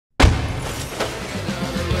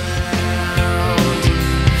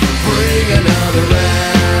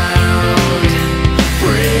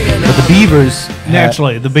Beavers...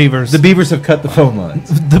 Naturally, the Beavers. The Beavers have cut the phone lines.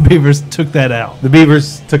 The Beavers took that out. The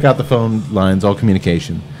Beavers took out the phone lines, all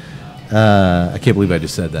communication. I can't believe I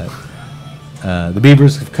just said that. The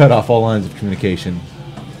Beavers have cut off all lines of communication.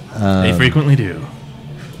 They frequently do.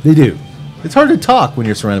 They do. It's hard to talk when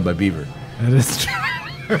you're surrounded by beaver. That is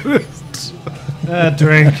true.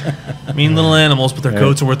 Drink. Mean little animals, but their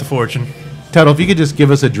coats are worth a fortune. Tuttle, if you could just give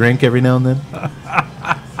us a drink every now and then.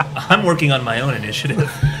 I'm working on my own initiative.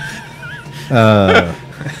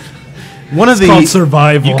 It's called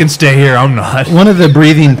survival. You can stay here. I'm not. One of the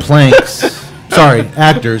breathing planks,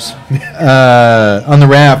 actors, on the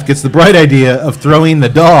raft gets the bright idea of throwing the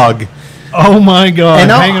dog. Oh my God! And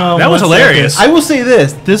hang on. That was hilarious. I will say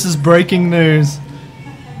this: This is breaking news.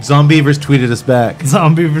 Zombeavers tweeted us back.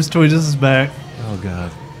 Zombeavers tweeted us back. Oh God!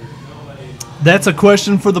 That's a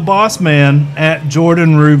question for the boss man at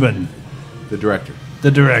Jordan Rubin, The director.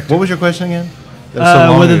 the director. What was your question again? That was so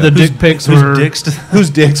long Whether ago. the dick pics were Whose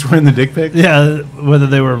dicks were in the dick pic? yeah, whether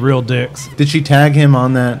they were real dicks. Did she tag him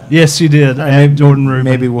on that? Yes, she did. At Jordan Rubin.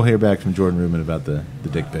 Maybe we'll hear back from Jordan Rubin about the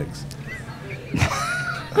dick pics.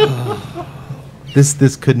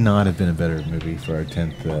 This could not have been a better movie for our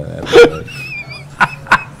 10th episode.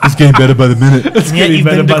 It's getting better by the minute. And yet you've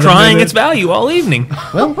been decrying its value all evening.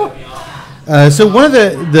 Well, so one of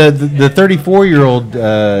the 34-year-old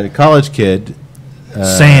college kid,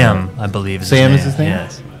 Sam, I believe. Sam is his name?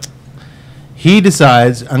 Yes. He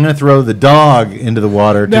decides, I'm going to throw the dog into the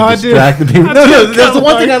water to distract the people. No, that's the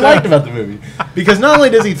one thing I liked about the movie. Because not only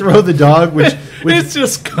does he throw the dog, which It's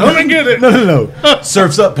just come and get it. No.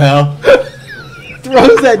 Surf's up, pal.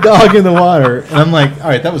 Throws that dog in the water. And I'm like, all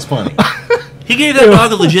right, that was funny. He gave that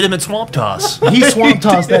dog a legitimate swamp toss. He swamp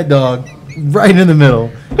tossed that dog right in the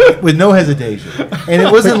middle with no hesitation. And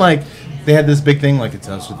it wasn't like they had this big thing like it's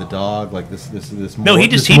us with the dog, like this. No, he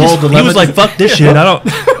was like, fuck this shit. I don't.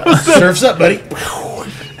 Surf's up, buddy.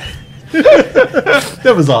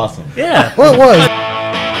 That was awesome. Yeah. Well, it was.